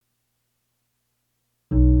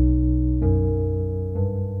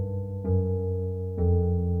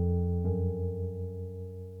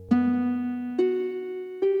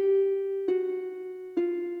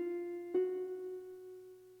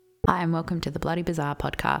Hi and welcome to the Bloody Bizarre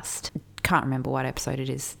podcast. Can't remember what episode it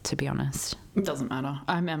is, to be honest. It doesn't matter.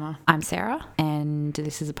 I'm Emma. I'm Sarah, and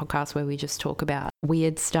this is a podcast where we just talk about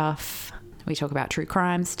weird stuff. We talk about true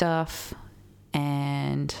crime stuff,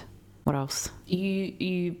 and what else?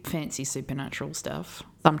 You fancy supernatural stuff.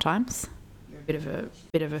 Sometimes. You're a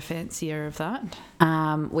bit of a fancier of that.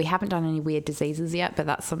 We haven't done any weird diseases yet, but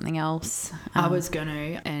that's something else. I was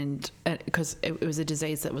gonna, and because it was a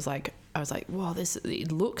disease that was like, I was like, wow,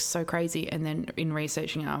 it looks so crazy. And then in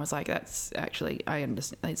researching it, I was like, that's actually, I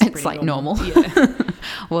understand. It's like normal. Yeah.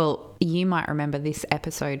 Well, you might remember this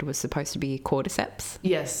episode was supposed to be cordyceps.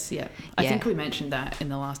 Yes, yeah. I think we mentioned that in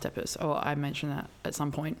the last episode, or I mentioned that at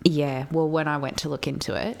some point. Yeah. Well, when I went to look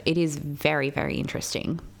into it, it is very, very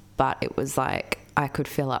interesting. But it was like I could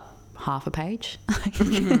fill up half a page.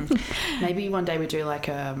 Maybe one day we do like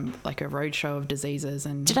a roadshow of diseases.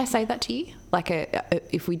 And did I say that to you? Like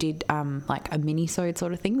if we did like a mini-sode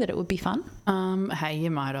sort of thing, that it would be fun. Hey,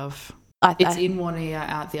 you might have. It's in one ear,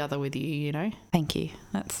 out the other with you. You know. Thank you.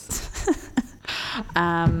 That's.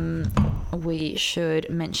 We should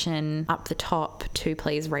mention up the top to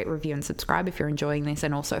please rate, review and subscribe if you're enjoying this,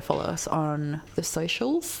 and also follow us on the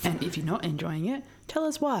socials. And if you're not enjoying it, tell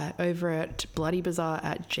us why over at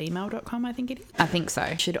bloodybizarre@gmail.com, I think it is. I think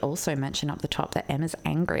so. Should also mention up the top that Emma's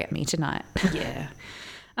angry at me tonight. Yeah.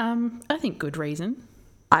 I think good reason.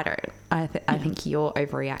 I don't. I think you're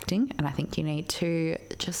overreacting, and I think you need to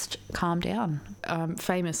just calm down.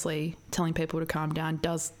 Famously, telling people to calm down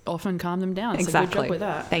does often calm them down. Exactly. So good job with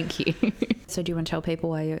that. Thank you. So do you want to tell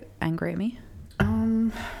people why you're angry at me?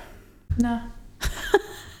 No.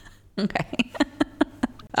 Okay.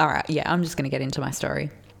 All right. Yeah, I'm just going to get into my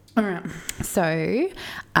story. All right. So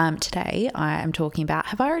today I am talking about,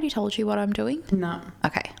 have I already told you what I'm doing? No.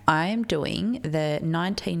 Okay. I am doing the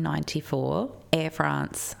 1994 Air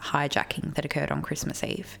France hijacking that occurred on Christmas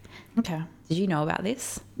Eve. Okay. Did you know about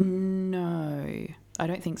this? No, I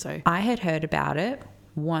don't think so. I had heard about it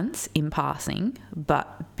once in passing,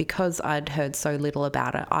 but because I'd heard so little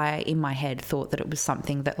about it, I, in my head, thought that it was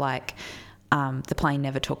something that like the plane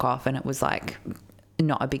never took off and it was like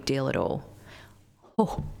not a big deal at all.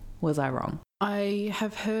 Oh, was I wrong? I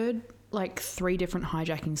have heard like 3 different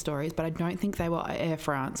hijacking stories, but I don't think they were Air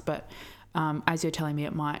France. But as you're telling me,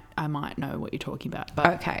 I might know what you're talking about. But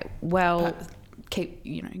okay, well,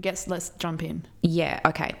 let's jump in. Yeah,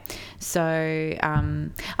 okay. So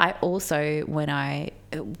I also, when I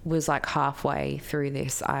was like halfway through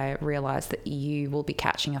this, I realised that you will be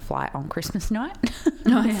catching a flight on Christmas night.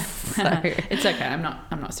 Oh yeah, so, it's okay. I'm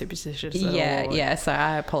not superstitious. Yeah. So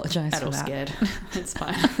I apologise for that. Scared. It's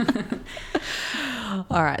fine.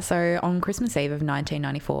 All right. So on Christmas Eve of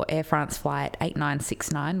 1994, Air France flight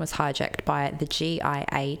 8969 was hijacked by the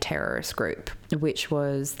GIA terrorist group, which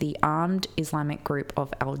was the Armed Islamic Group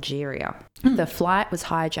of Algeria. The flight was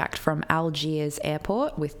hijacked from Algiers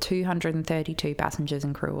airport with 232 passengers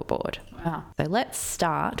and crew aboard. Wow. So let's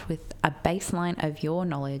start with a baseline of your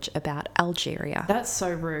knowledge about Algeria. That's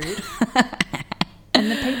so rude. And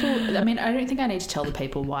the people, I mean, I don't think I need to tell the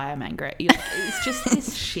people why I'm angry. It's just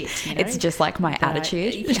this shit, you know? It's just like my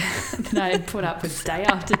attitude. That I put up with day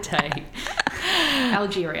after day.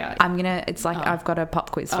 Algeria. I've got a pop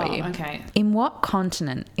quiz for you. Okay. In what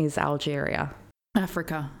continent is Algeria?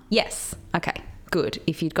 Africa. Yes. Okay, good.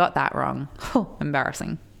 If you'd got that wrong,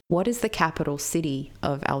 embarrassing. What is the capital city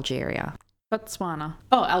of Algeria? Botswana.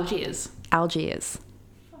 Oh, Algiers. Algiers.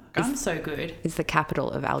 I'm so good. Is the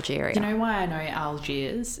capital of Algeria. Do you know why I know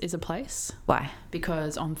Algiers is a place? Why?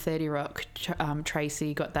 Because on 30 Rock,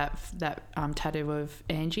 Tracy got that tattoo of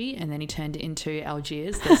Angie, and then he turned it into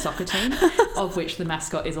Algiers, the soccer team, of which the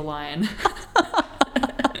mascot is a lion.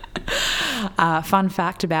 Fun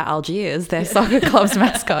fact about Algiers, their soccer club's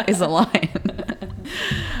mascot is a lion.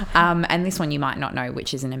 And this one you might not know,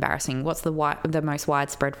 which isn't embarrassing. What's the most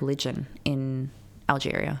widespread religion in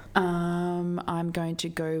Algeria? I'm going to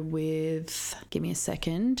go with, give me a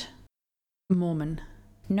second, Mormon.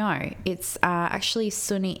 No, it's actually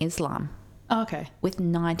Sunni Islam. Oh, okay. With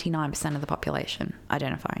 99% of the population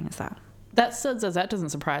identifying as that. That doesn't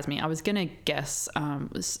surprise me. I was gonna guess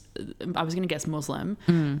Muslim,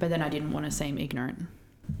 but then I didn't want to seem ignorant,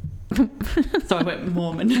 so I went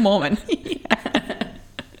Mormon. Mormon. Yeah.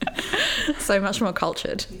 So much more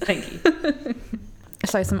cultured. Thank you.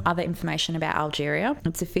 So some other information about Algeria.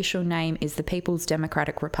 Its official name is the People's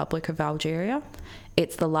Democratic Republic of Algeria.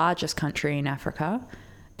 It's the largest country in Africa,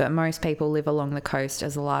 but most people live along the coast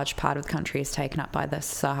as a large part of the country is taken up by the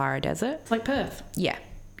Sahara Desert. It's like Perth. Yeah.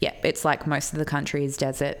 It's like most of the country is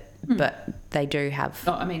desert, but they do have...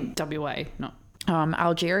 Oh, I mean WA, not...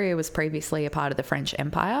 Algeria was previously a part of the French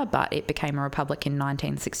Empire, but it became a republic in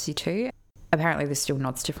 1962. Apparently, there's still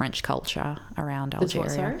nods to French culture around Algeria.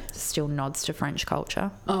 What, sorry? Still nods to French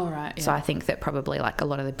culture. Oh, right. Yeah. So I think that probably like a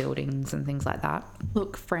lot of the buildings and things like that.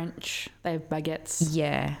 Look, French, they have baguettes.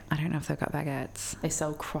 Yeah, I don't know if they've got baguettes. They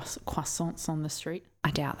sell croissants on the street.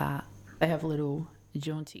 I doubt that. They have little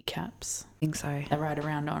jaunty caps. I think so. They ride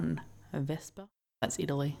around on a Vespa. That's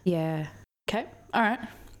Italy. Yeah. Okay, all right.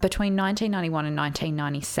 Between 1991 and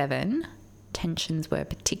 1997, tensions were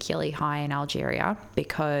particularly high in Algeria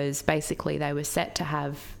because basically they were set to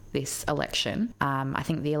have this election. I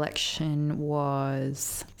think the election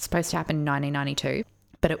was supposed to happen in 1992,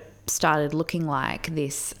 but it started looking like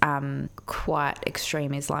this quite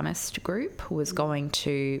extreme Islamist group was going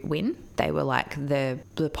to win. They were like the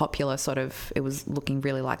popular sort of, it was looking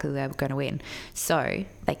really likely they were going to win. So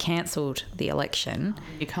they cancelled the election.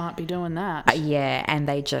 You can't be doing that. Yeah, and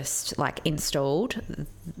they just like installed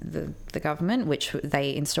the government, which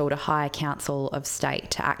they installed a higher council of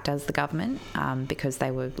state to act as the government because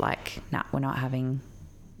they were like, nah, we're not having...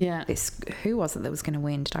 Yeah. Who was it that was going to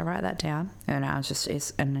win? Did I write that down? Oh, no, it's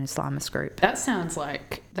an Islamist group.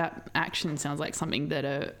 That action sounds like something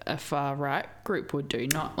that a far right group would do,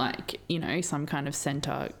 not like, you know, some kind of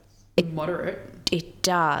centre moderate. It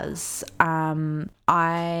does.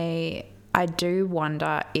 I do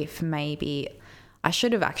wonder if maybe... I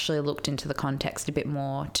should have actually looked into the context a bit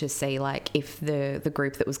more to see like if the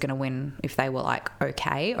group that was going to win, if they were like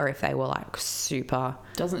okay or if they were like super...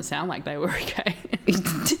 Doesn't sound like they were okay.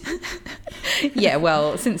 Yeah,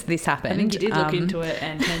 well, since this happened... I think you did look into it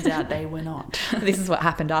and turns out they were not. This is what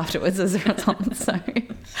happened afterwards as a result.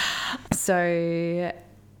 So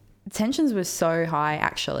tensions were so high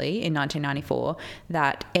actually in 1994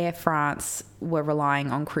 that Air France were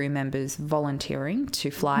relying on crew members volunteering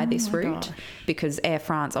to fly this route because Air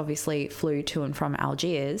France obviously flew to and from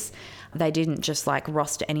Algiers. They didn't just like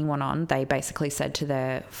roster anyone on. They basically said to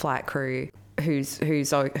their flight crew who's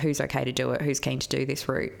okay to do it, who's keen to do this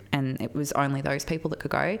route, and it was only those people that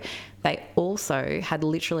could go. They also had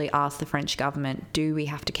literally asked the French government, do we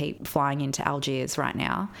have to keep flying into Algiers right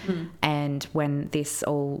now? And when this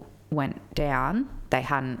all went down, they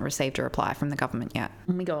hadn't received a reply from the government yet.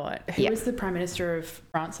 Oh my God. Who was the Prime Minister of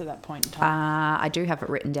France at that point in time? I do have it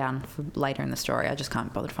written down for later in the story. I just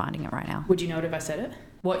can't bother finding it right now. Would you know it if I said it?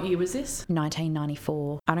 What year was this?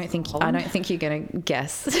 1994. I don't think you're going to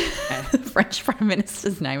guess the French Prime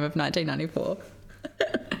Minister's name of 1994.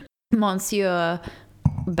 Monsieur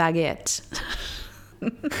Baguette.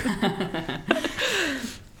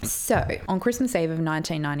 So, on Christmas Eve of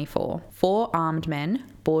 1994, 4 armed men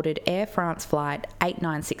boarded Air France flight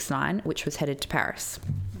 8969, which was headed to Paris.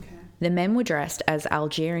 Okay. The men were dressed as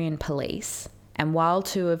Algerian police, and while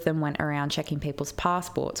 2 of them went around checking people's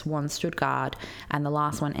passports, 1 stood guard and the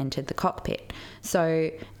last one entered the cockpit. So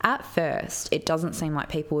at first, it doesn't seem like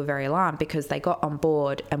people were very alarmed because they got on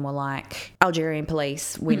board and were like, Algerian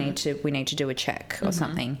police, we need to do a check or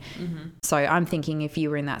something. So I'm thinking if you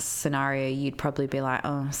were in that scenario, you'd probably be like,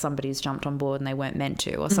 oh, somebody's jumped on board and they weren't meant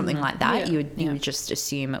to, or something like that. Yeah. You would just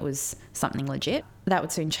assume it was something legit. That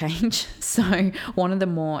would soon change. So one of the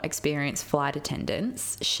more experienced flight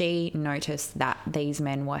attendants, she noticed that these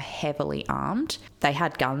men were heavily armed. They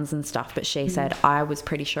had guns and stuff, but she said, I was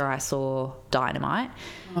pretty sure I saw dynamite.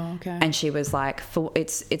 Oh, okay. And she was like,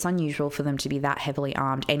 it's unusual for them to be that heavily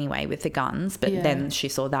armed anyway with the guns. But then she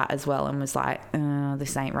saw that as well and was like,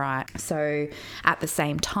 this ain't right. So at the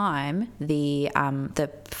same time, the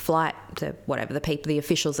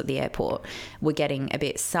officials at the airport were getting a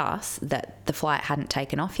bit sus that the flight hadn't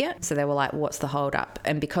taken off yet. So they were like, what's the hold up?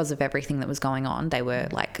 And because of everything that was going on, they were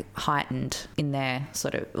like heightened in their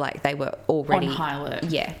sort of like they were already on high alert.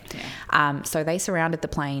 Yeah. So they surrounded the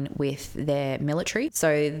plane with their military.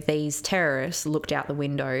 So these terrorists looked out the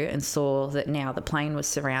window and saw that now the plane was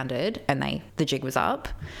surrounded and the jig was up.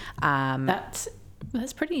 That's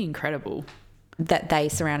pretty incredible. That they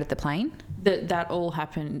surrounded the plane. That all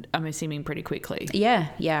happened, I'm assuming, pretty quickly. Yeah,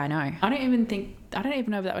 I know. I don't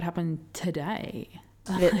even know if that would happen today.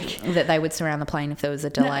 That they would surround the plane if there was a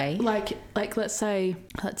delay. No, like let's say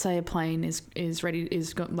a plane is ready,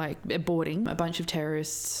 is got like boarding. A bunch of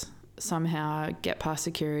terrorists somehow get past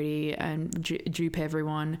security and dupe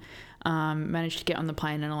everyone, manage to get on the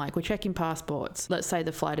plane and are like, we're checking passports. Let's say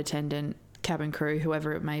the flight attendant, cabin crew,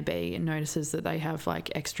 whoever it may be, notices that they have like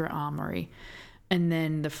extra armory. And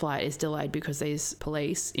then the flight is delayed because these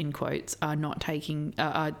police, in quotes, are taking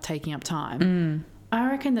up time. I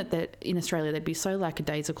reckon that in Australia they'd be so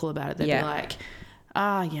lackadaisical about it. They'd be like,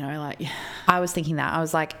 like I was thinking that. I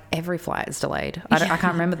was like, every flight is delayed. I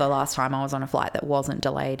can't remember the last time I was on a flight that wasn't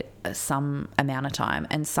delayed some amount of time.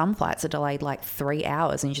 And some flights are delayed like 3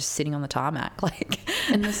 hours and you're just sitting on the tarmac. Like,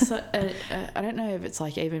 and there's I don't know if it's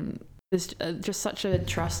like even there's just such a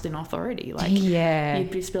trust in authority. Like, yeah,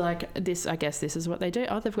 you'd just be like, this, I guess this is what they do.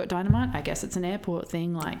 Oh, they've got dynamite. I guess it's an airport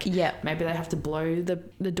thing. Like, yeah, maybe they have to blow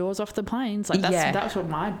the doors off the planes. Like, that's what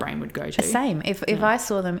my brain would go to. Same. If I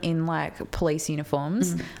saw them in like police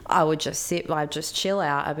uniforms, I would just I'd just chill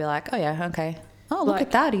out. I'd be like, oh yeah, okay. Oh, look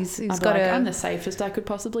at that. He's got I'm the safest I could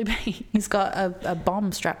possibly be. He's got a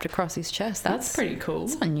bomb strapped across his chest. That's pretty cool.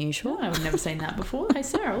 It's unusual. Oh, I've never seen that before. Hey,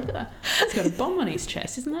 Sarah, look at that. He's got a bomb on his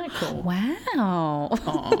chest. Isn't that cool? Wow.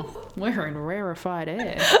 Oh, we're in rarefied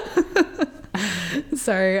air.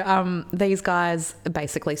 So these guys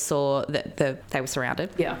basically saw that they were surrounded.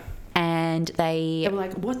 Yeah. And they were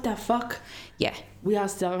like, what the fuck? Yeah. We are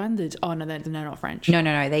surrounded. Oh, no, they're not French.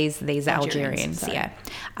 No. These Algerians. Yeah.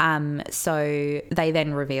 So they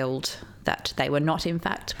then revealed that they were not, in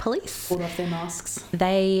fact, police. Pulled off their masks.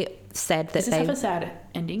 They said that Does this have a sad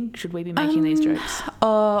ending? Should we be making these jokes?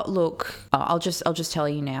 Oh, look. I'll just tell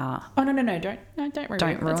you now. Oh, no. Don't ruin it.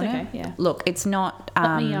 That's okay. Yeah. Look, it's not.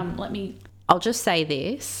 Let me. I'll just say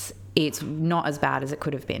this. It's not as bad as it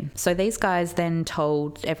could have been. So these guys then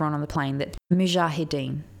told everyone on the plane that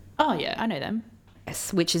Mujahideen. Oh, yeah, I know them.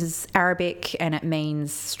 Yes, which is Arabic and it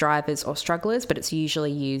means strivers or strugglers, but it's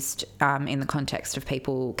usually used in the context of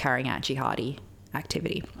people carrying out jihadi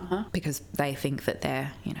activity because they think that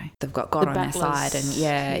they've got God on their side. And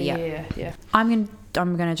yeah. I'm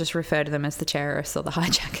going to just refer to them as the terrorists or the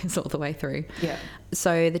hijackers all the way through. Yeah.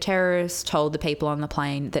 So the terrorists told the people on the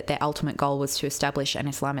plane that their ultimate goal was to establish an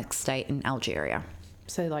Islamic state in Algeria.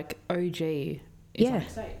 So like OG Islamic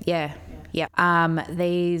state. Yeah.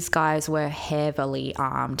 These guys were heavily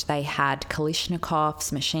armed. They had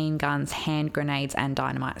Kalashnikovs, machine guns, hand grenades and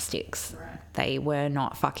dynamite sticks. Right. They were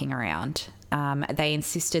not fucking around. They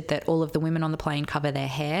insisted that all of the women on the plane cover their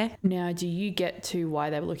hair. Now, do you get to why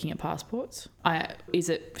they were looking at passports? Is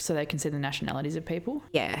it so they can see the nationalities of people?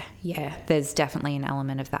 Yeah. There's definitely an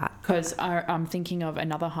element of that. Because I'm thinking of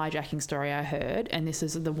another hijacking story I heard, and this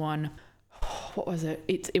is the one. What was it?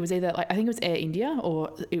 It was either I think it was Air India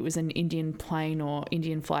or it was an Indian plane or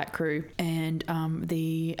Indian flight crew, and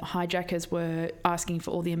the hijackers were asking for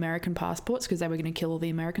all the American passports because they were going to kill all the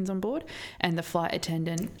Americans on board, and the flight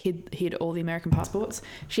attendant hid all the American passports.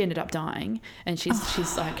 She ended up dying, and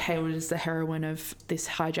she's like hailed as the heroine of this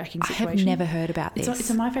hijacking situation. I have never heard about this.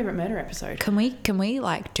 It's My Favorite Murder episode. Can we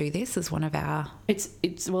like do this as one of our? It's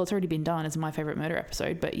already been done as My Favorite Murder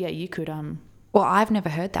episode, but yeah, you could Well, I've never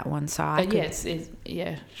heard that one, so I could... It's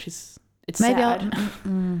maybe sad.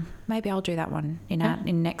 Maybe I'll do that one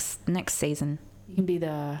in next season. You can be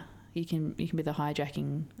the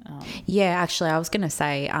hijacking. Yeah, actually, I was going to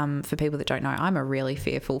say, for people that don't know, I'm a really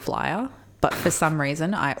fearful flyer, but for some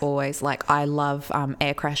reason, I always I love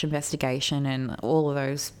air crash investigation and all of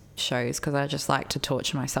those shows because I just like to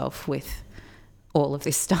torture myself with all of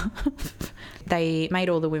this stuff. They made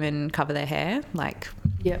all the women cover their hair,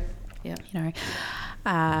 Yep. Yeah.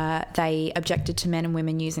 They objected to men and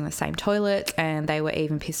women using the same toilet, and they were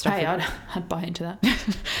even pissed off. Hey, I'd buy into that.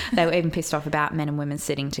 They were even pissed off about men and women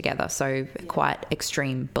sitting together. So quite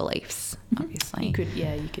extreme beliefs, obviously. You could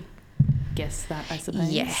guess that, I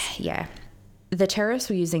suppose. Yeah. The terrorists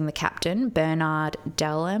were using the captain, Bernard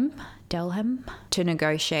Delhem, to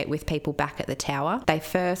negotiate with people back at the tower. They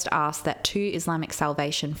first asked that 2 Islamic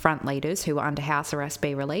Salvation Front leaders who were under house arrest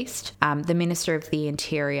be released. The Minister of the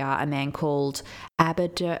Interior, a man called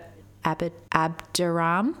Abdurrahman,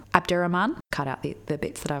 cut out the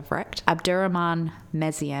bits that I've wrecked, Abdurrahman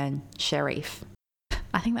Mezian Sharif.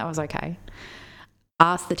 I think that was okay.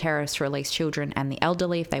 Asked the terrorists to release children and the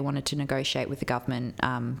elderly if they wanted to negotiate with the government,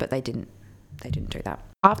 but they didn't do that.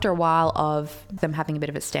 After a while of them having a bit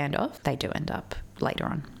of a standoff, they do end up later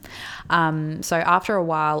on. So after a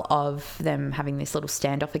while of them having this little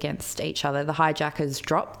standoff against each other, the hijackers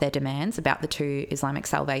dropped their demands about the 2 Islamic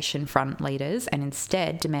Salvation Front leaders and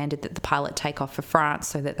instead demanded that the pilot take off for France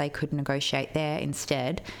so that they could negotiate there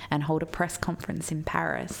instead and hold a press conference in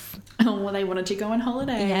Paris. Oh, well, they wanted to go on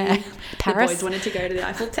holiday. Yeah. Paris. The boys wanted to go to the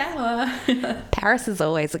Eiffel Tower. Paris is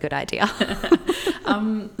always a good idea.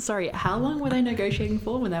 Sorry, how long were they negotiating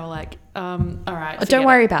for when they were like, all right. Don't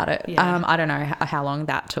worry about it. Yeah. I don't know how long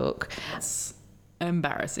that took. That's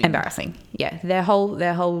embarrassing. Yeah, their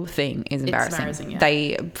whole thing is embarrassing. It's embarrassing, yeah.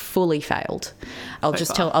 They fully failed. I'll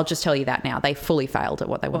just tell you that now. They fully failed at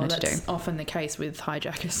what they wanted to do. That's often the case with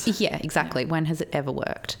hijackers. Yeah, exactly. Yeah. When has it ever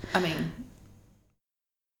worked? I mean,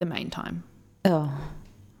 the main time. Oh,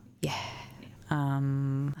 yeah.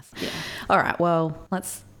 All right, well,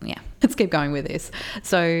 let's keep going with this.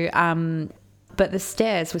 So, but the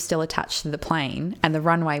stairs were still attached to the plane and the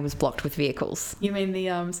runway was blocked with vehicles. You mean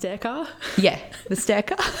the stair car? Yeah, the stair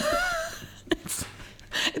car.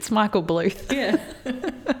 It's Michael Bluth. Yeah.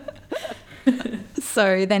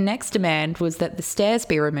 So their next demand was that the stairs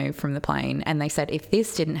be removed from the plane, and they said if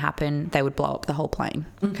this didn't happen, they would blow up the whole plane.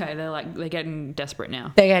 Okay, they're getting desperate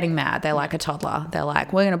now. They're getting mad. They're like a toddler. They're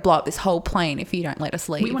like, we're going to blow up this whole plane if you don't let us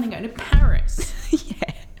leave. We want to go to Paris.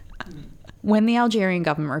 Yeah. When the Algerian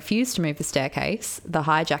government refused to move the staircase, the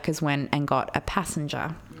hijackers went and got a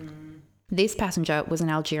passenger. This passenger was an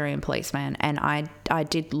Algerian policeman, and I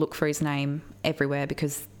did look for his name everywhere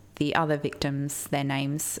because the other victims, their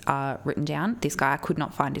names are written down. This guy, I could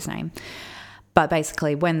not find his name. But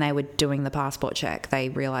basically, when they were doing the passport check, they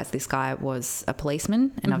realised this guy was a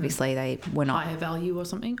policeman, and obviously they were not... Higher value or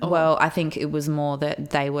something? Or... Well, I think it was more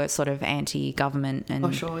that they were sort of anti-government, and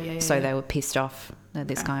they were pissed off at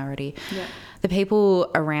this guy already. Yeah. The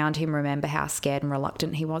people around him remember how scared and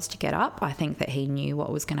reluctant he was to get up. I think that he knew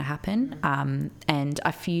what was going to happen. And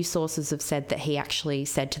a few sources have said that he actually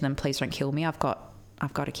said to them, please don't kill me, I've got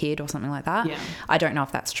a kid or something like that. Yeah. I don't know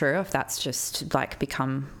if that's true, if that's just like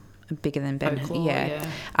become bigger than Ben. Folklore,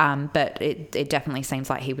 yeah. But it definitely seems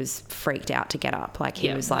like he was freaked out to get up. Like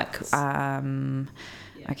he was like,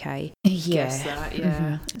 okay. Yeah. Guess that,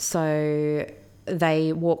 yeah. So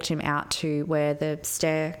they walked him out to where the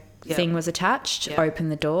stair thing was attached,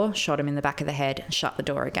 opened the door, shot him in the back of the head, and shut the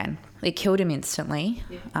door again. It killed him instantly.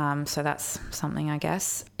 So that's something, I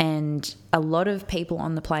guess. And a lot of people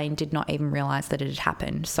on the plane did not even realise that it had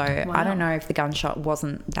happened. So I don't know if the gunshot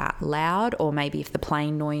wasn't that loud, or maybe if the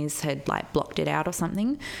plane noise had like blocked it out or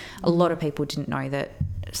something. A lot of people didn't know that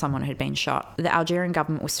someone had been shot. The Algerian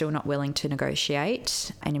government was still not willing to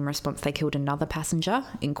negotiate, and in response they killed another passenger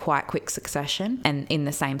in quite quick succession and in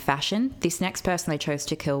the same fashion. This next person they chose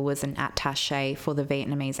to kill was an attaché for the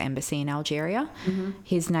Vietnamese embassy in Algeria.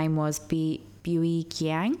 His name was Bui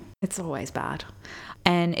Giang. It's always bad.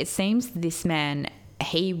 And it seems this man,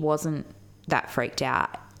 he wasn't that freaked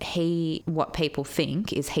out. What people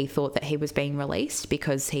think is he thought that he was being released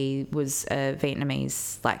because he was a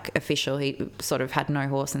Vietnamese like official. He sort of had no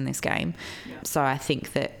horse in this game. So I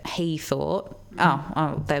think that he thought,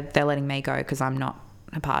 they're letting me go because I'm not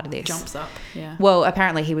a part of this. Jumps up, yeah. Well,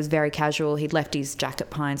 apparently he was very casual. He'd left his jacket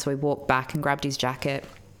behind, so he walked back and grabbed his jacket,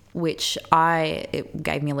 which it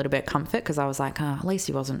gave me a little bit of comfort because I was like, at least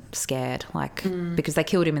he wasn't scared, like because they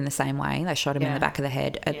killed him in the same way. They shot him in the back of the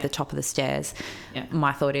head at the top of the stairs.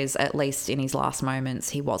 My thought is, at least in his last moments,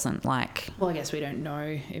 he wasn't like... Well, I guess we don't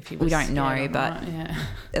know if he was... We don't know, but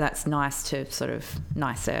that's nicer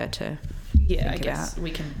to I guess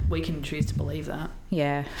we can choose to believe that.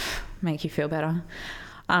 Yeah, make you feel better.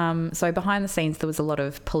 So behind the scenes, there was a lot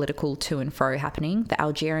of political to and fro happening. The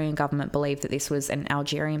Algerian government believed that this was an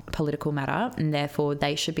Algerian political matter and therefore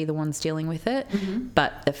they should be the ones dealing with it.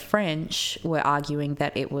 But the French were arguing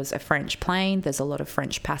that it was a French plane. There's a lot of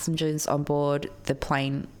French passengers on board. The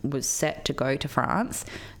plane was set to go to France,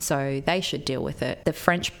 so they should deal with it. The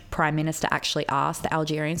French Prime Minister actually asked the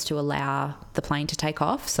Algerians to allow the plane to take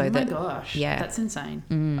off. So my gosh, that's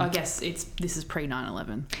insane. I guess this is pre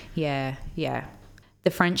 9/11. Yeah. The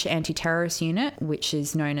French anti-terrorist unit, which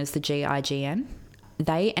is known as the GIGN,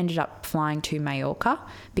 they ended up flying to Majorca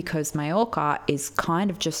because Majorca is kind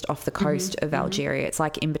of just off the coast of Algeria. It's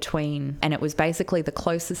like in between, and it was basically the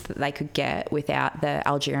closest that they could get without the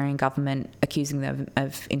Algerian government accusing them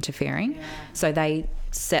of interfering. So they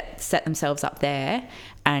set themselves up there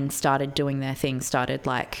and started doing their thing, started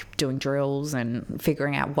like doing drills and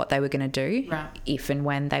figuring out what they were going to do if and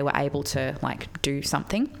when they were able to like do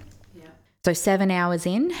something. So 7 hours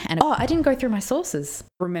in, and I didn't go through my sources.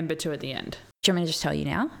 Remember to at the end. Do you want me to just tell you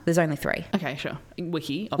now? There's only 3. Okay, sure.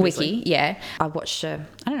 Wiki, obviously. Wiki, yeah. I watched I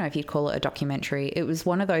don't know if you'd call it a documentary. It was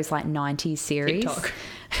one of those like 90s series. TikTok.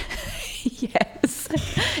 Yes.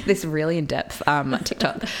 This really in-depth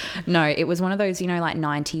TikTok. No, it was one of those, like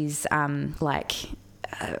 90s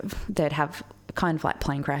they'd have kind of like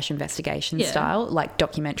plane crash investigation style, like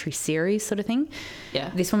documentary series sort of thing. Yeah.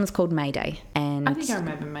 This one was called Mayday. And I think I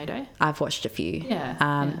remember Mayday. I've watched a few.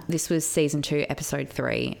 Yeah. This was season 2, episode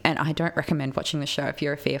 3. And I don't recommend watching the show if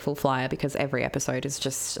you're a fearful flyer because every episode is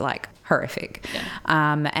just like horrific.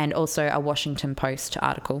 Yeah. And also a Washington Post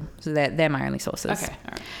article. So they're my only sources. Okay.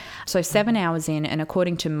 All right. So 7 hours in, and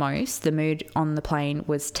according to most, the mood on the plane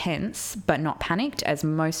was tense but not panicked, as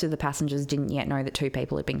most of the passengers didn't yet know that 2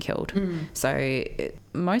 people had been killed. So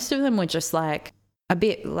most of them were just like a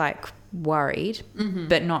bit like worried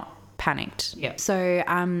but not panicked. Yeah. So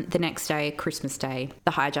the next day, Christmas Day,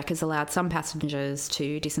 the hijackers allowed some passengers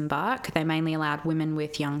to disembark. They mainly allowed women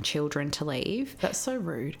with young children to leave. That's so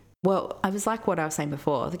rude. Well, I was like what I was saying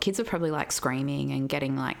before. The kids are probably like screaming and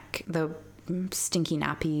getting like the stinky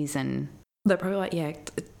nappies, and they're probably like, yeah,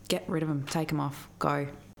 get rid of them, take them off, go.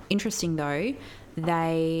 Interesting though,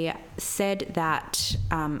 they said that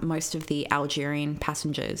most of the Algerian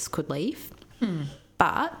passengers could leave.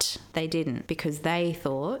 But they didn't, because they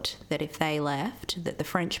thought that if they left, that the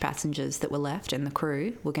French passengers that were left and the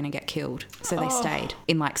crew were going to get killed. So they stayed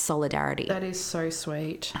in like solidarity. That is so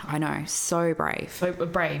sweet. I know, so brave. So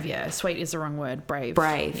brave, yeah. Sweet is the wrong word. Brave.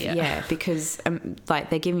 Brave, yeah, because like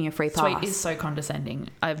they're giving you a free pass. Sweet is so condescending.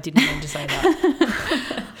 I didn't mean to say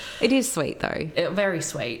that. It is sweet though. Very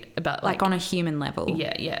sweet, but like on a human level.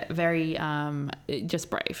 Yeah. Very just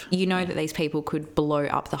brave. You know that these people could blow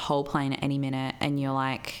up the whole plane at any minute, and you're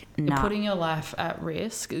like, nah. You're putting your life at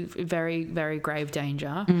risk, very, very grave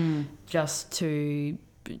danger, just to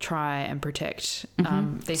try and protect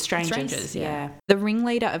these strangers. Yeah. The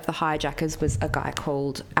ringleader of the hijackers was a guy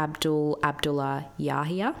called Abdullah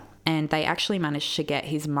Yahya. And they actually managed to get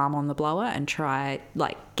his mum on the blower and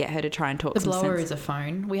get her to try and talk some sense. The blower is a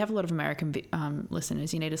phone. We have a lot of American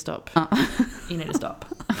listeners. You need to stop. You need to stop.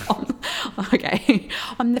 Okay.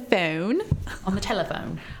 On the phone. On the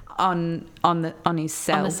telephone. On his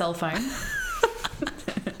cell. On the cell phone.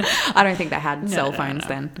 I don't think they had cell phones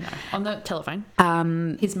then. No. On the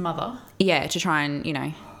telephone. His mother. Yeah, to try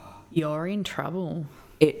and, You're in trouble.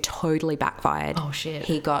 It totally backfired. Oh, shit.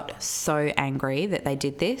 He got so angry that they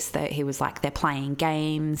did this, that he was like, they're playing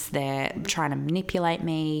games, they're trying to manipulate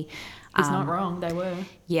me. He's not wrong, they were.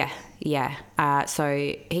 Yeah.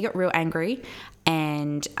 So he got real angry,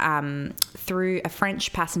 and through a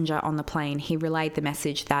French passenger on the plane, he relayed the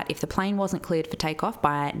message that if the plane wasn't cleared for takeoff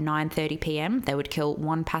by 9:30 p.m, they would kill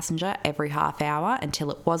one passenger every half hour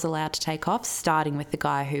until it was allowed to take off, starting with the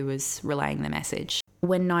guy who was relaying the message.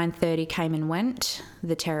 When 9:30 came and went,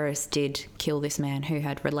 the terrorists did kill this man who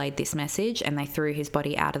had relayed this message, and they threw his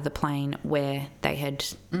body out of the plane where they had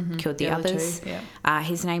killed the others. Two, yeah.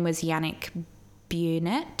 His name was Yannick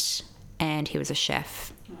Bunet, and he was a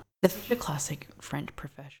chef. The classic French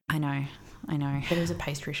profession. I know. But he was a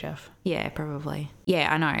pastry chef. Yeah, probably.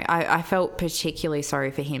 Yeah, I know. I felt particularly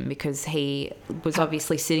sorry for him, because he was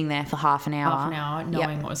obviously sitting there for half an hour.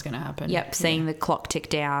 Knowing what was going to happen. Yep, seeing the clock tick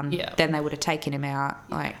down. Yeah. Then they would have taken him out.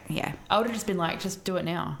 I would have just been like, just do it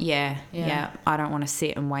now. Yeah. I don't want to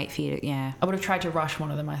sit and wait for you to, I would have tried to rush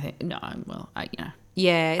one of them, I think. No, well,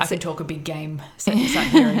 Yeah. I could talk a big game sat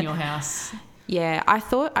here in your house. Yeah, I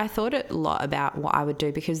thought a lot about what I would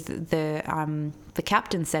do, because the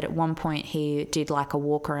captain said at one point he did like a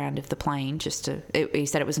walk around of the plane he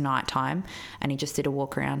said it was nighttime, and he just did a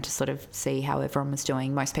walk around to sort of see how everyone was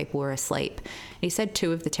doing. Most people were asleep. He said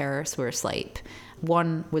 2 of the terrorists were asleep.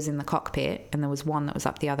 One was in the cockpit, and there was one that was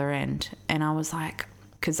up the other end. And I was like,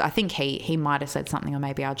 because I think he might have said something, or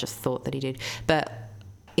maybe I just thought that he did, but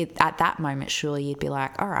at that moment, surely you'd be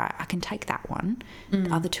like, all right, I can take that one.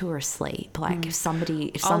 The other 2 are asleep. Like if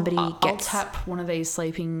somebody I'll tap one of these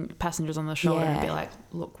sleeping passengers on the shoulder and be like,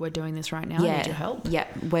 look, we're doing this right now. I need your help. Yeah,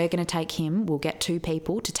 we're going to take him. We'll get 2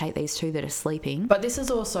 people to take these 2 that are sleeping. But this is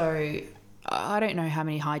also, I don't know how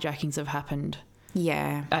many hijackings have happened.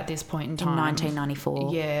 Yeah. At this point in time. In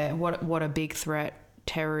 1994. Yeah, what a big threat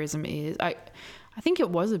terrorism is. I think it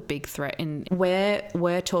was a big threat.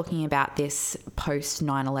 We're talking about this post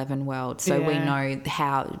 9/11 world, so we know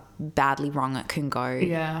how badly wrong it can go.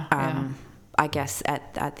 Yeah. I guess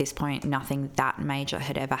at this point, nothing that major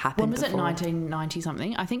had ever happened. When was it? 1990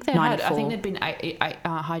 something. I think there'd been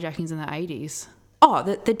hijackings in the 80s. Oh,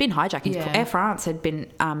 there'd been hijackings. Yeah. Air France had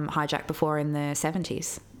been hijacked before in the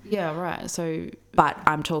 70s. Yeah, right. So, but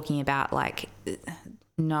I'm talking about like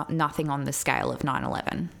nothing on the scale of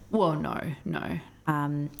 9/11. Well, no.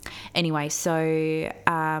 Anyway, so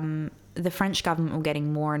the French government were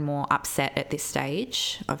getting more and more upset at this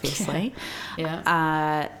stage, obviously.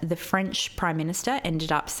 Yeah. The French Prime Minister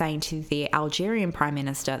ended up saying to the Algerian Prime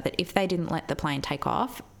Minister that if they didn't let the plane take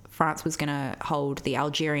off, France was going to hold the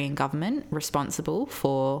Algerian government responsible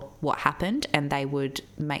for what happened, and they would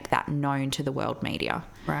make that known to the world media.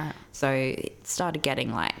 Right. So it started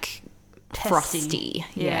getting like testy. Frosty.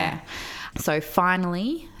 Yeah. So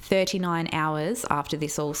finally, 39 hours after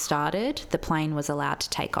this all started, the plane was allowed to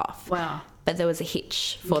take off. Wow. But there was a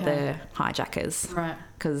hitch for the hijackers. Right.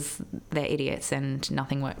 Because they're idiots and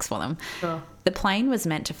nothing works for them. Sure. The plane was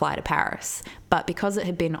meant to fly to Paris, but because it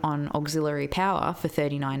had been on auxiliary power for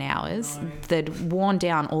 39 hours, they'd worn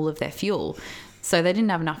down all of their fuel. So they didn't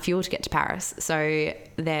have enough fuel to get to Paris. So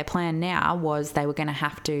their plan now was they were going to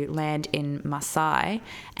have to land in Marseille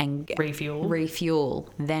and refuel,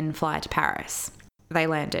 then fly to Paris. They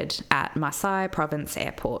landed at Marseille Province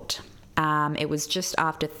Airport. It was just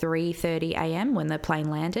after 3:30 a.m. when the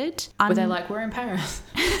plane landed. Were they like, we're in Paris?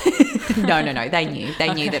 No. They knew.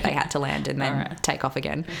 They knew that they had to land and then take off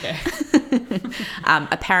again. Okay.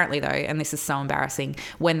 Apparently, though, and this is so embarrassing,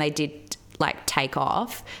 when they did like take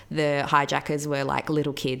off, the hijackers were like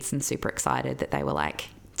little kids and super excited that they were like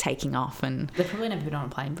taking off. And they've probably never been on a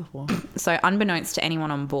plane before. So unbeknownst to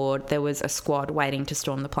anyone on board, there was a squad waiting to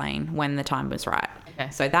storm the plane when the time was right. Okay.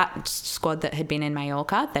 So that squad that had been in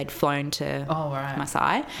Mallorca, they'd flown to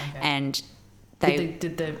Marseille, and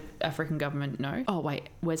did the African government know? Oh wait,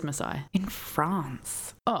 where's Marseille? In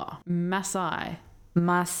France. Oh, Marseille.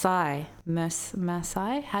 Marseille.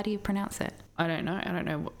 How do you pronounce it? I don't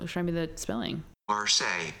know. Show me the spelling.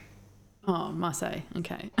 Marseille. Oh, Marseille.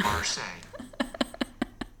 Okay. Marseille.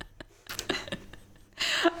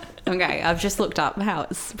 Okay, I've just looked up how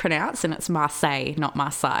it's pronounced, and it's Marseille, not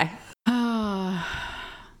Marseille.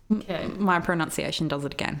 Okay. My pronunciation does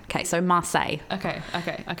it again. Okay, so Marseille. Okay.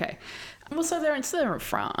 Well, so they're in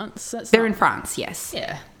France. They're in France, yes.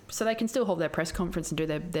 Yeah. So they can still hold their press conference and do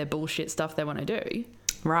their bullshit stuff they want to do.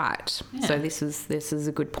 Right. Yeah. So this is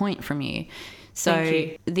a good point from you.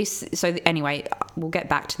 Thank So anyway, we'll get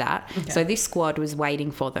back to that. Okay. So this squad was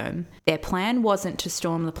waiting for them. Their plan wasn't to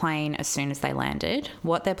storm the plane as soon as they landed.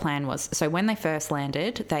 What their plan was, so when they first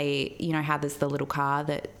landed, you know how there's the little car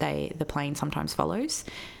that the plane sometimes follows.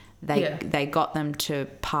 They got them to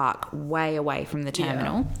park way away from the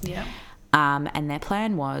terminal. Yeah. And their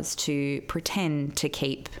plan was to pretend to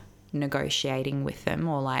keep negotiating with them,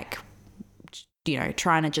 or like, you know,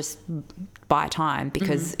 trying to just buy time,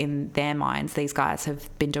 because in their minds, these guys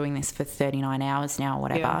have been doing this for 39 hours now or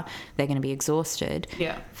whatever. Yeah. They're going to be exhausted.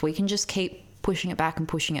 Yeah. If we can just keep pushing it back,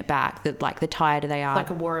 that like the tighter they are. It's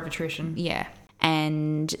like a war of attrition. Yeah.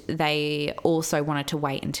 And they also wanted to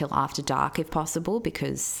wait until after dark if possible,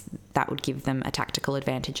 because that would give them a tactical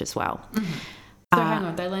advantage as well. Mm-hmm. So hang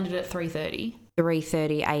on, they landed at 3:30.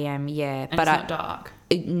 3:30 a.m. Yeah, and it's not dark.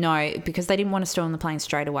 No, because they didn't want to storm the plane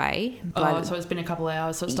straight away. So it's been a couple of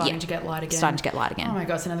hours, so it's starting to get light again. Oh my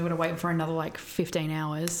god! So now they're going to wait for another like 15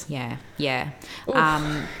 hours. Yeah.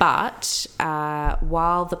 But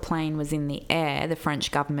while the plane was in the air, the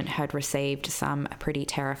French government had received some pretty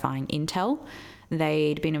terrifying intel.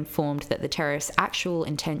 They'd been informed that the terrorists' actual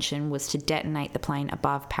intention was to detonate the plane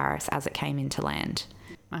above Paris as it came into land.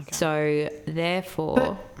 Okay. So therefore,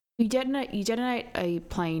 but you detonate a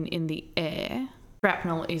plane in the air,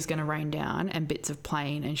 shrapnel is going to rain down and bits of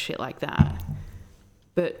plane and shit like that.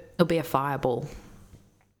 But it'll be a fireball.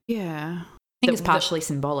 Yeah. I think it's partially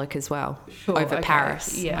symbolic as well, over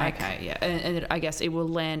Paris. Yeah, yeah. And I guess it will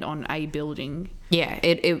land on a building. Yeah,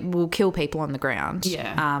 it will kill people on the ground.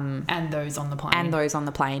 Yeah. And those on the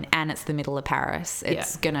plane. And it's the middle of Paris.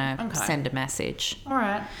 It's going to send a message. All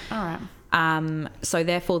right. So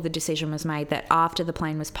therefore the decision was made that after the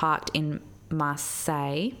plane was parked in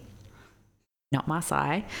Marseille, not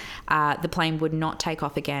Marseille, the plane would not take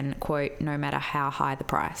off again, quote, no matter how high the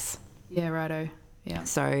price. Yeah, righto. Yeah.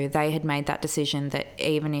 So they had made that decision that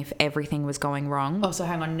even if everything was going wrong... Oh, so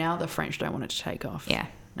hang on. Now the French don't want it to take off. Yeah.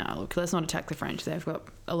 No, look, let's not attack the French. They've got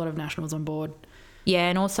a lot of nationals on board. Yeah,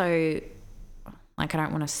 and also, like, I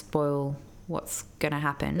don't want to spoil what's going to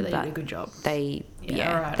happen. But they did a good job. They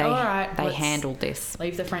handled this.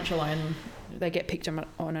 Leave the French alone. They get picked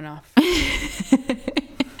on enough.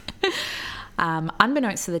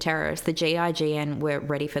 Unbeknownst to the terrorists, the GIGN were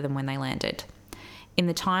ready for them when they landed. In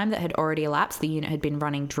the time that had already elapsed, the unit had been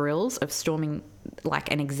running drills of storming like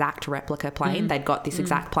an exact replica plane. They'd got this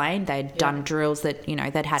exact plane. They'd done drills that, you know,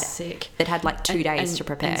 they'd had like 2 days to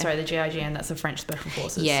prepare. And sorry, the GIGN, that's the French Special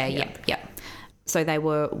Forces. Yeah. So they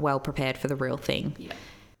were well prepared for the real thing. Yeah.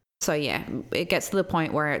 So yeah, it gets to the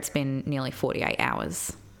point where it's been nearly 48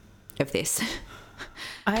 hours of this.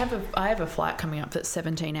 I have a flight coming up that's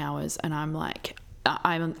 17 hours, and I'm like,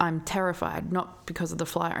 I'm terrified, not because of the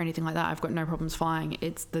flight or anything like that. I've got no problems flying.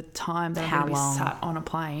 It's the time that I'm going to be sat on a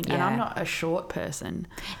plane, and I'm not a short person.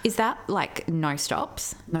 Is that like no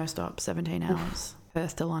stops? No stops, 17 hours,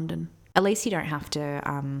 Perth to London. At least you don't have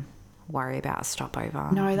to worry about a stopover.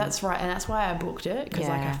 No, that's right, and that's why I booked it, because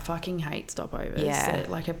like I fucking hate stopovers. Yeah, they're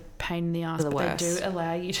like a pain in the ass, but they do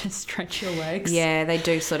allow you to stretch your legs. Yeah, they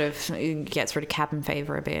do. Sort of, it gets rid of cabin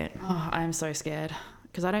fever a bit. Oh, I am so scared.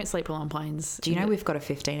 Because I don't sleep well on planes. Do you know we've got a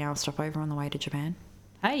 15-hour stopover on the way to Japan?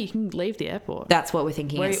 Hey, you can leave the airport. That's what we're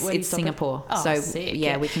thinking. Where do you It's stop it? Singapore. Oh, so sick.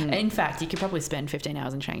 yeah, we can. In fact, you could probably spend 15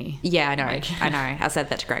 hours in Changi. Yeah, I know. I know. I said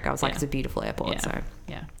that to Greg. I was like, Yeah. it's a beautiful airport. Yeah. So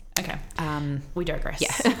Yeah. Okay. We digress.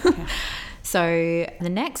 Yeah. Okay. So the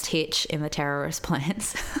next hitch in the terrorist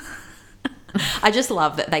plans. I just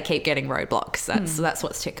love that they keep getting roadblocks. That's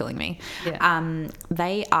what's tickling me. Yeah.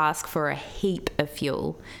 They ask for a heap of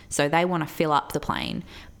fuel, so they want to fill up the plane,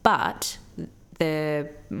 but the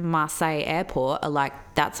Marseille airport are like,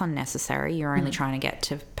 that's unnecessary. You're only trying to get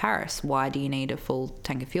to Paris. Why do you need a full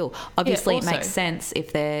tank of fuel? Obviously, it makes sense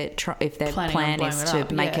if their plan is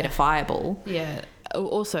to make it a fireball. Yeah.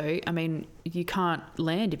 Also, I mean, you can't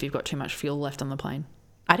land if you've got too much fuel left on the plane.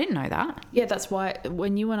 I didn't know that. Yeah, that's why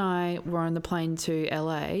when you and I were on the plane to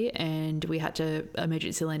LA and we had to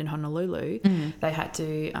emergency land in Honolulu, they had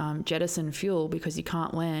to jettison fuel because you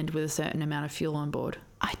can't land with a certain amount of fuel on board.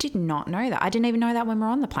 I did not know that. I didn't even know that when we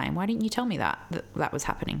were on the plane. Why didn't you tell me that was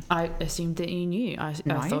happening? I assumed that you knew. I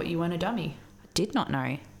thought you weren't a dummy. I did not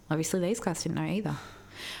know. Obviously, these guys didn't know either.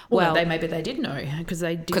 Well, maybe they did know because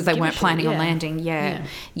they weren't planning on landing.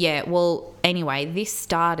 Yeah. Well, anyway, this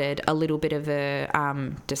started a little bit of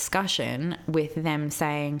a discussion with them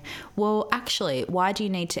saying, well, actually, why do you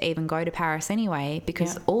need to even go to Paris anyway?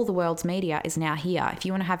 Because all the world's media is now here. If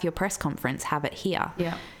you want to have your press conference, have it here.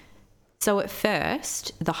 Yeah. So at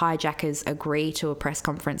first, the hijackers agree to a press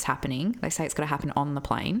conference happening. They say it's got to happen on the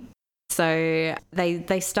plane. So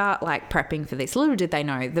they start like prepping for this. Little did they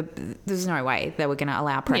know there's no way they were going to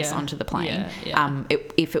allow press onto the plane. Yeah.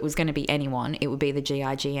 If it was going to be anyone, it would be the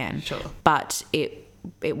GIGN. Sure. But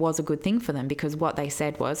it was a good thing for them because what they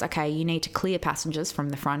said was, okay, you need to clear passengers from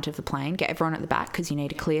the front of the plane, get everyone at the back because you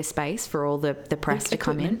need a clear space for all the press to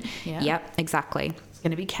come in. Yeah. Yep, exactly. It's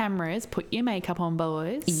going to be cameras. Put your makeup on,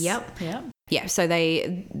 boys. Yep. Yeah, so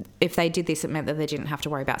if they did this, it meant that they didn't have to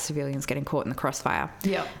worry about civilians getting caught in the crossfire.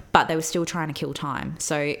 Yeah. But they were still trying to kill time.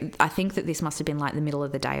 So I think that this must have been like the middle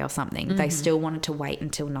of the day or something. They still wanted to wait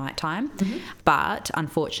until nighttime. But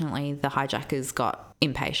unfortunately, the hijackers got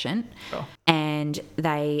impatient and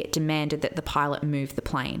they demanded that the pilot move the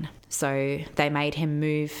plane. So they made him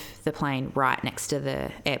move the plane right next to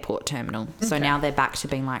the airport terminal. So now they're back to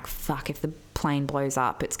being like, fuck, if the plane blows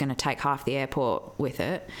up, it's going to take half the airport with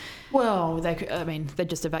it. Well, they'd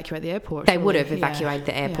just evacuate the airport. They would have evacuated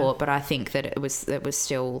the airport, but I think that it was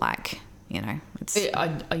still like, it's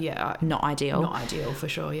not ideal. Not ideal for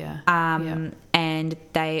sure, yeah. And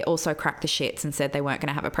they also cracked the shits and said they weren't going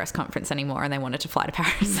to have a press conference anymore and they wanted to fly to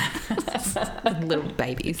Paris. Little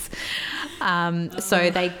babies. So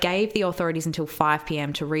they gave the authorities until 5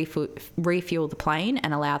 p.m. to refuel the plane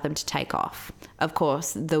and allow them to take off. Of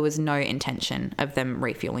course, there was no intention of them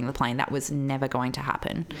refueling the plane. That was never going to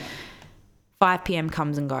happen. 5 p.m.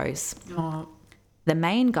 comes and goes. The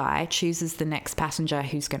main guy chooses the next passenger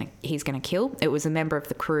he's going to kill. It was a member of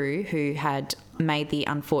the crew who had made the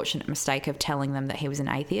unfortunate mistake of telling them that he was an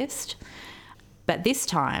atheist. But this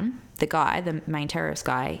time, the guy, the main terrorist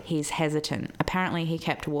guy, he's hesitant. Apparently, he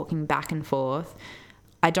kept walking back and forth.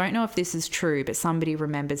 I don't know if this is true, but somebody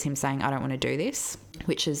remembers him saying, I don't want to do this,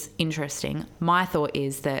 which is interesting. My thought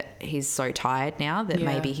is that he's so tired now that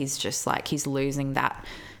maybe he's just like, he's losing that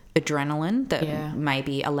adrenaline that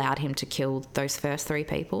maybe allowed him to kill those first 3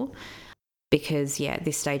 people. Because, at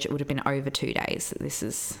this stage, it would have been over 2 days that this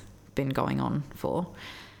has been going on for.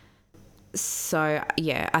 So,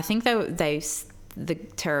 I think the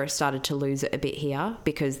terrorists started to lose it a bit here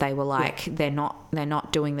because they were like, they're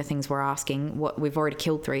not doing the things we're asking. We've already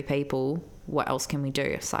killed 3 people. What else can we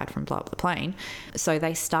do aside from blow up the plane? So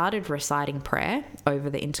they started reciting prayer over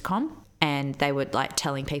the intercom, and they were like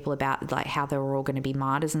telling people about like how they were all going to be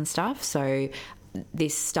martyrs and stuff. So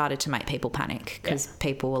this started to make people panic because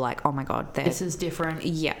people were like, oh my God, this is different.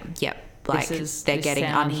 Like they're getting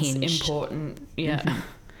unhinged. Important.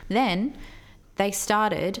 Then they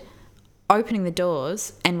started opening the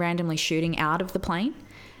doors and randomly shooting out of the plane.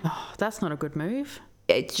 Oh, that's not a good move.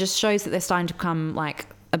 It just shows that they're starting to become like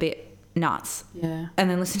a bit nuts. Yeah. And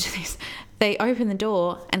then listen to this. They open the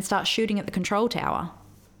door and start shooting at the control tower.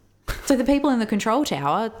 So the people in the control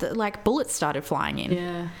tower, like bullets started flying in.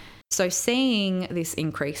 Yeah. So seeing this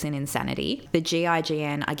increase in insanity, the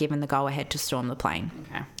GIGN are given the go-ahead to storm the plane.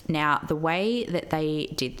 Okay. Now, the way that they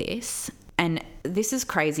did this, and this is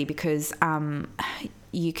crazy because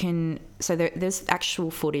there's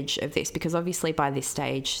actual footage of this because obviously by this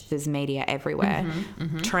stage there's media everywhere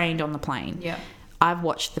trained on the plane. Yeah. I've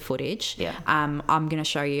watched the footage. Yeah. I'm going to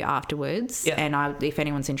show you afterwards. Yeah. And if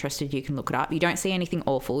anyone's interested, you can look it up. You don't see anything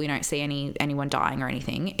awful. You don't see anyone dying or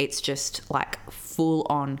anything. It's just like full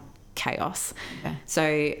on chaos. Okay.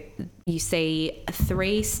 So you see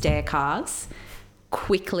 3 stair cars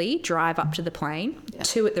quickly drive up to the plane,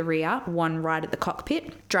 2 at the rear, 1 right at the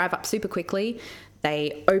cockpit, drive up super quickly.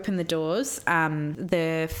 They open the doors.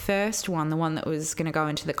 The first one, the one that was going to go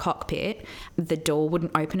into the cockpit, the door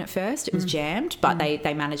wouldn't open at first. It was jammed, but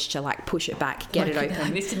they managed to like push it back, get it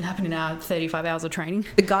open. This didn't happen in our 35 hours of training.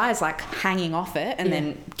 The guy's like hanging off it and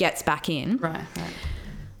then gets back in. Right.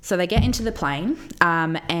 So they get into the plane,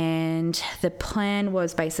 and the plan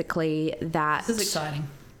was basically that... This is exciting.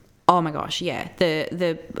 Oh my gosh, yeah.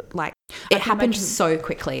 It happened so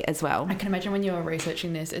quickly as well. I can imagine when you're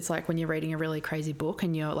researching this, it's like when you're reading a really crazy book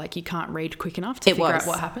and you're like, you can't read quick enough to figure out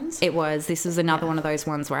what happens. It was. This is another one of those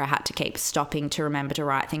ones where I had to keep stopping to remember to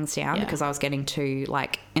write things down because I was getting too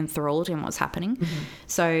like enthralled in what's happening.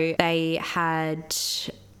 So they had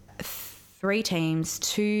 3 teams,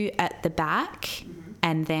 2 at the back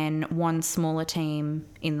and then 1 smaller team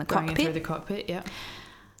in the cockpit. Going through the cockpit, yeah.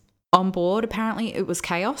 On board, apparently, it was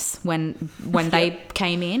chaos. When they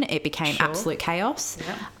came in, it became absolute chaos.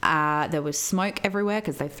 Yep. There was smoke everywhere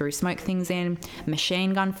because they threw smoke things in,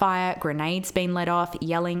 machine gun fire, grenades being let off,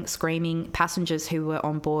 yelling, screaming. Passengers who were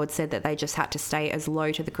on board said that they just had to stay as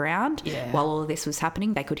low to the ground while all of this was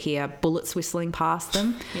happening. They could hear bullets whistling past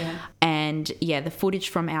them. And, the footage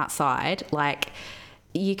from outside, like...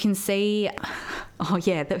 You can see,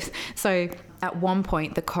 so at one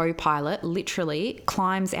point the co-pilot literally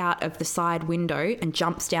climbs out of the side window and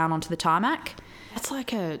jumps down onto the tarmac. That's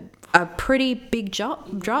like a pretty big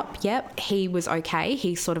drop. Yep. He was okay.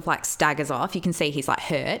 He sort of like staggers off. You can see he's like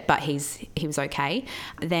hurt, but he was okay.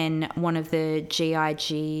 Then one of the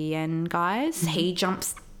GIGN guys, he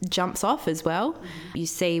jumps off as well. You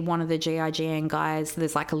see one of the GIGN guys,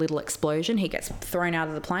 there's like a little explosion. He gets thrown out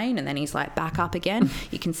of the plane and then he's like back up again.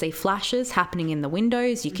 You can see flashes happening in the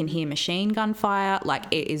windows. You can hear machine gun fire. Like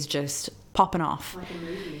it is just popping off. Like a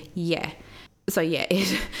movie. Yeah. So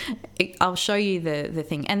I'll show you the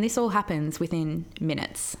thing. And this all happens within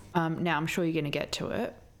minutes. Now I'm sure you're going to get to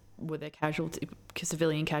it. Were there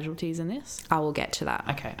civilian casualties in this? I will get to that.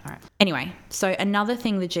 Okay, all right. Anyway, so another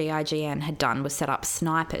thing the GIGN had done was set up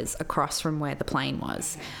snipers across from where the plane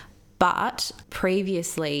was. Okay. But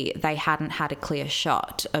previously they hadn't had a clear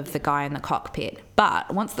shot of the guy in the cockpit.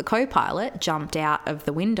 But once the co-pilot jumped out of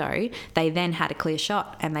the window, they then had a clear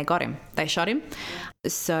shot and they got him. They shot him.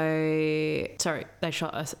 So... Sorry, they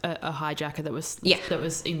shot a hijacker that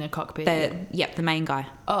was in the cockpit. The main guy.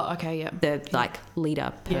 Oh, okay, yeah. The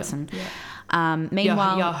leader person. Yeah.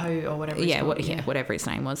 Meanwhile, Yahoo or whatever. Whatever his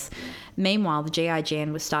name was. Meanwhile, the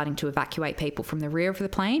GIGN was starting to evacuate people from the rear of the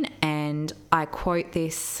plane, and I quote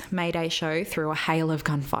this Mayday show through a hail of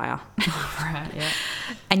gunfire. Right. Yeah.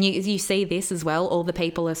 And you see this as well. All the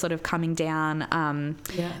people are sort of coming down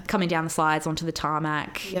the slides onto the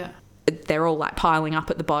tarmac. Yeah. They're all like piling up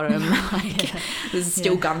at the bottom. There's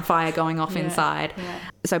still gunfire going off inside. Yeah.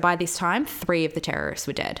 So by this time, 3 of the terrorists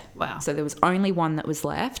were dead. Wow. So there was only 1 that was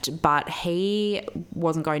left, but he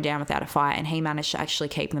wasn't going down without a fight, and he managed to actually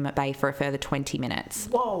keep them at bay for a further 20 minutes.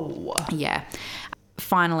 Whoa. Yeah.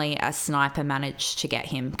 Finally, a sniper managed to get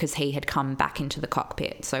him because he had come back into the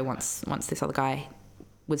cockpit. So once this other guy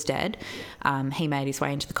was dead, he made his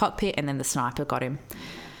way into the cockpit, and then the sniper got him.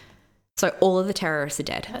 So all of the terrorists are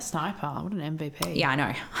dead. That sniper, what an MVP. Yeah,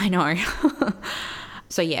 I know.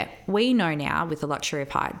 So we know now with the luxury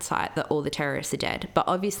of hindsight that all the terrorists are dead. But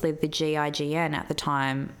obviously the GIGN at the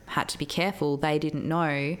time had to be careful. They didn't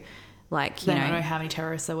know, They don't know how many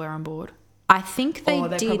terrorists there were on board. I think they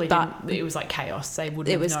did, but it was like chaos. They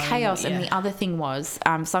wouldn't. It was have known, chaos, and the other thing was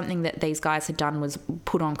something that these guys had done was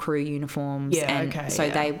put on crew uniforms.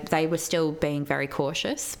 They were still being very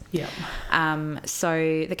cautious. Yeah.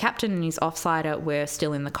 So the captain and his offsider were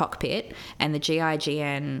still in the cockpit, and the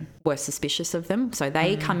GIGN were suspicious of them. So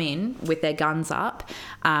they come in with their guns up.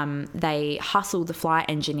 They hustle the flight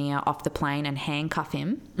engineer off the plane and handcuff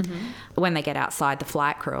him. Mm-hmm. When they get outside, the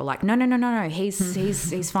flight crew are like, no,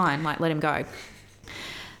 he's fine. Like, let him go.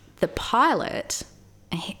 The pilot,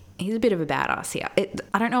 he's a bit of a badass here.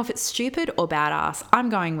 I don't know if it's stupid or badass. I'm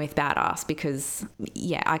going with badass because,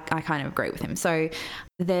 I kind of agree with him. So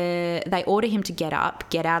they order him to get out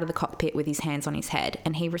of the cockpit with his hands on his head,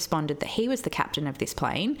 and he responded that he was the captain of this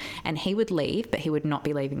plane and he would leave, but he would not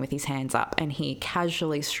be leaving with his hands up, and he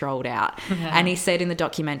casually strolled out. And he said in the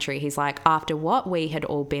documentary, he's like, after what we had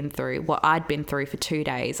all been through, what I'd been through for 2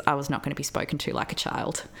 days, I was not going to be spoken to like a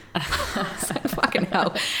child. So fucking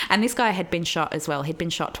hell. And this guy had been shot as well. He'd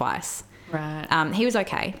been shot twice. Right. He was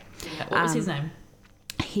okay. Yeah. What was his name?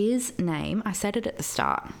 His name, I said it at the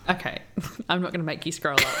start. Okay. I'm not going to make you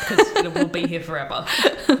scroll up because it will be here forever.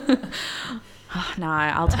 No,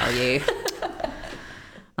 I'll tell you.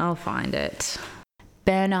 I'll find it.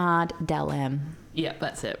 Bernard Delem. Yeah,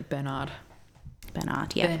 that's it. Bernard.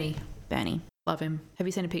 Yeah. Bernie. Bernie. Love him. Have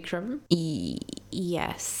you seen a picture of him?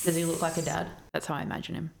 Yes. Does he look like a dad? That's how I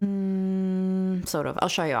imagine him. Sort of. I'll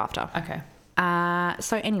show you after. Okay.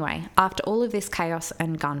 So anyway, after all of this chaos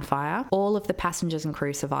and gunfire, all of the passengers and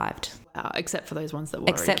crew survived. Wow, except for those ones that were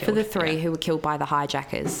Except for the 3 who were killed by the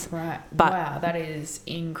hijackers. Right. But, wow, that is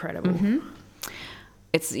incredible.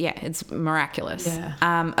 It's miraculous.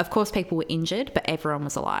 Yeah. Of course, people were injured, but everyone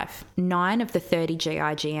was alive. 9 of the 30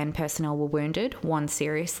 GIGN personnel were wounded, 1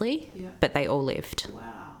 seriously, but they all lived. Wow.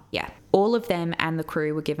 Yeah. All of them and the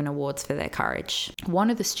crew were given awards for their courage. One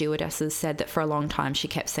of the stewardesses said that for a long time she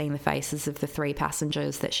kept seeing the faces of the 3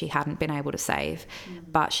 passengers that she hadn't been able to save.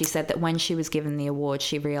 But she said that when she was given the award,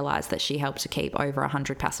 she realised that she helped to keep over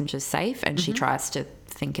 100 passengers safe, and she tries to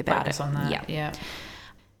think about Focus it. on that. Yeah.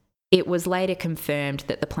 It was later confirmed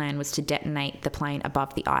that the plan was to detonate the plane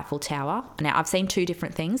above the Eiffel Tower. Now, I've seen 2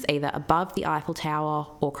 different things, either above the Eiffel Tower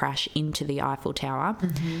or crash into the Eiffel Tower.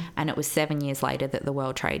 And it was 7 years later that the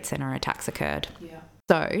World Trade Center attacks occurred. Yeah.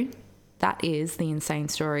 So that is the insane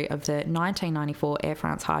story of the 1994 Air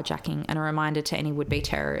France hijacking, and a reminder to any would-be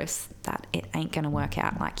terrorists that it ain't going to work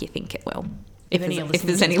out like you think it will. If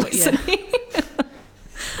there's any listening.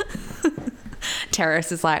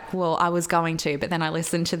 Terrorist is like, well, I was going to, but then I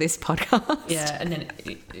listened to this podcast. Yeah, and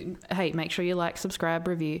then, hey, make sure you like, subscribe,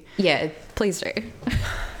 review. Yeah, please do.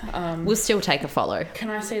 We'll still take a follow. Can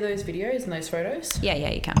I see those videos and those photos? Yeah,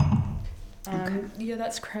 you can. Yeah,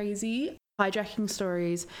 that's crazy. Hijacking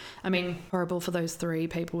stories. I mean, horrible for those 3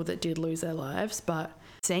 people that did lose their lives, but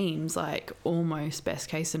seems like almost best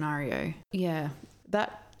case scenario. Yeah,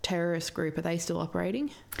 that terrorist group, are they still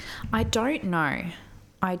operating? I don't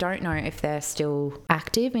know if they're still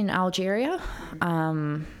active in Algeria.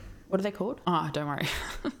 What are they called? Oh, don't worry.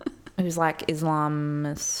 It was like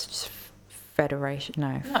Islamist Federation.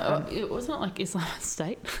 No, it wasn't like Islamic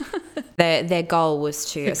State. Their goal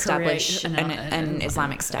was to establish an an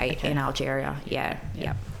Islamic State in Algeria. Yeah.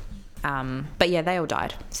 But yeah, they all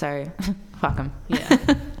died. So fuck them. Yeah.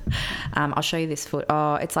 I'll show you this foot.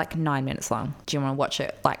 Oh, it's like 9 minutes long. Do you want to watch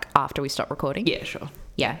it like after we stop recording? Yeah, sure.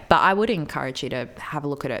 Yeah, but I would encourage you to have a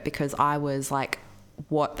look at it, because I was like,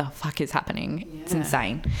 what the fuck is happening? Yeah. It's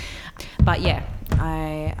insane. But yeah,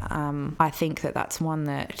 I think that's one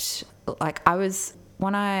that, like,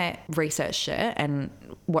 when I researched it and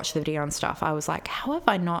watched the video and stuff, I was like, how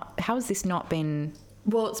has this not been...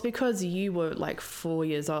 Well, it's because you were like 4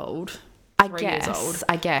 years old.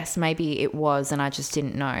 I guess maybe it was, and I just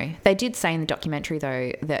didn't know. They did say in the documentary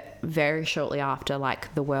though that very shortly after,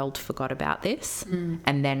 like, the world forgot about this,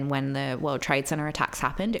 and then when the World Trade Center attacks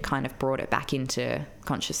happened, it kind of brought it back into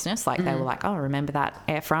consciousness. Like they were like, oh, remember that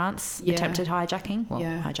Air France attempted hijacking? Well,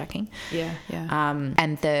 hijacking. Yeah.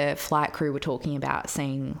 And the flight crew were talking about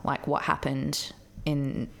seeing like what happened.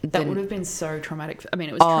 That would have been so traumatic. I mean,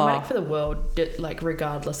 it was traumatic for the world, like,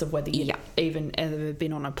 regardless of whether you'd even ever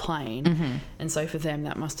been on a plane. And so for them,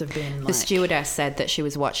 that must have been like... The stewardess said that she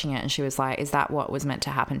was watching it and she was like, is that what was meant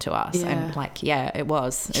to happen to us? Yeah. And like, yeah, it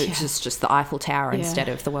was. It was just the Eiffel Tower instead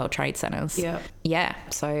of the World Trade Centers. Yeah.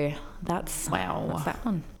 So that's that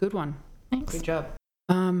one. Good one. Thanks. Good job.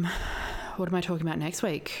 What am I talking about next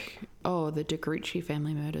week? Oh, the De Grucci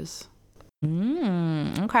family murders.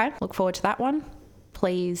 Okay. Look forward to that one.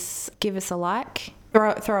 Please give us a like.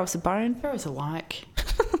 Throw us a bone. Throw us a like.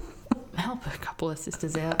 Help a couple of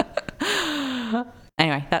sisters out.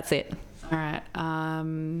 Anyway, that's it. All right.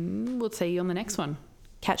 We'll see you on the next one.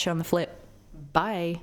 Catch you on the flip. Bye.